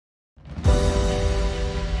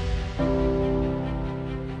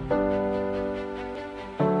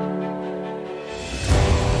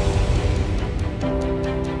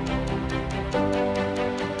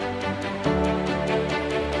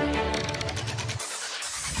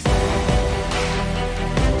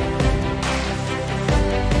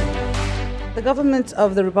The government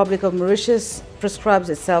of the Republic of Mauritius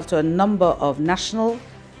prescribes itself to a number of national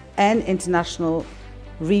and international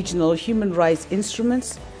regional human rights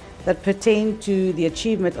instruments that pertain to the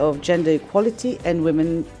achievement of gender equality and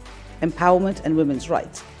women empowerment and women's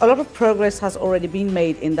rights. A lot of progress has already been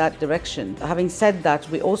made in that direction. Having said that,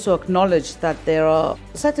 we also acknowledge that there are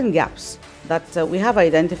certain gaps that we have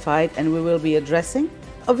identified and we will be addressing.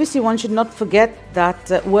 Obviously, one should not forget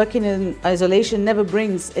that working in isolation never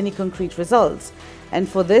brings any concrete results. And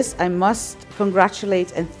for this, I must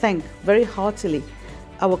congratulate and thank very heartily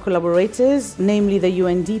our collaborators, namely the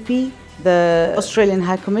UNDP, the Australian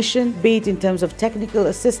High Commission, be it in terms of technical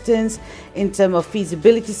assistance, in terms of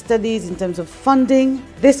feasibility studies, in terms of funding.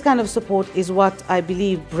 This kind of support is what I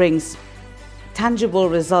believe brings tangible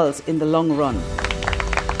results in the long run.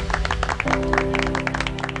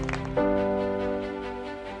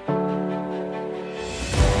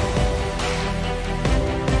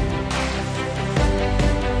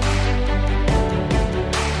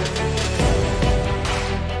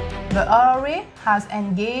 The RRA has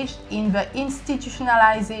engaged in the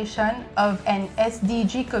institutionalization of an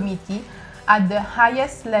SDG committee at the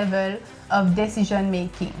highest level of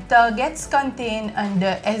decision-making. Targets contained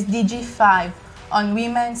under SDG 5 on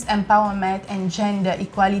women's empowerment and gender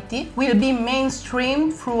equality will be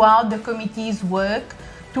mainstreamed throughout the committee's work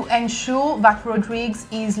to ensure that Rodrigues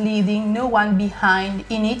is leaving no one behind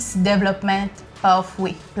in its development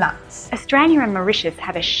pathway plans. Australia and Mauritius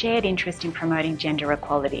have a shared interest in promoting gender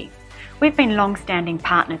equality. We've been long-standing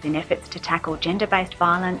partners in efforts to tackle gender-based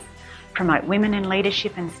violence, promote women in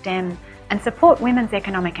leadership and STEM, and support women's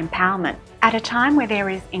economic empowerment at a time where there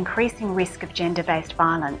is increasing risk of gender-based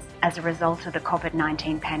violence as a result of the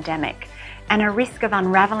COVID-19 pandemic and a risk of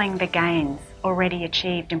unravelling the gains already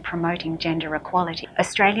achieved in promoting gender equality.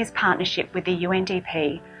 Australia's partnership with the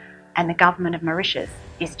UNDP and the Government of Mauritius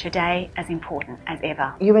is today as important as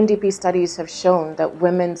ever. UNDP studies have shown that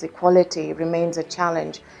women's equality remains a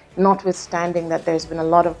challenge, notwithstanding that there's been a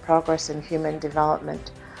lot of progress in human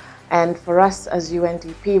development. And for us as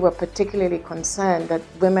UNDP, we're particularly concerned that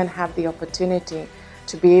women have the opportunity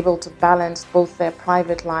to be able to balance both their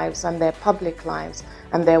private lives and their public lives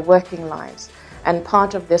and their working lives. And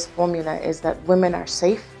part of this formula is that women are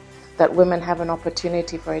safe, that women have an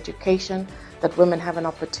opportunity for education, that women have an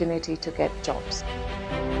opportunity to get jobs.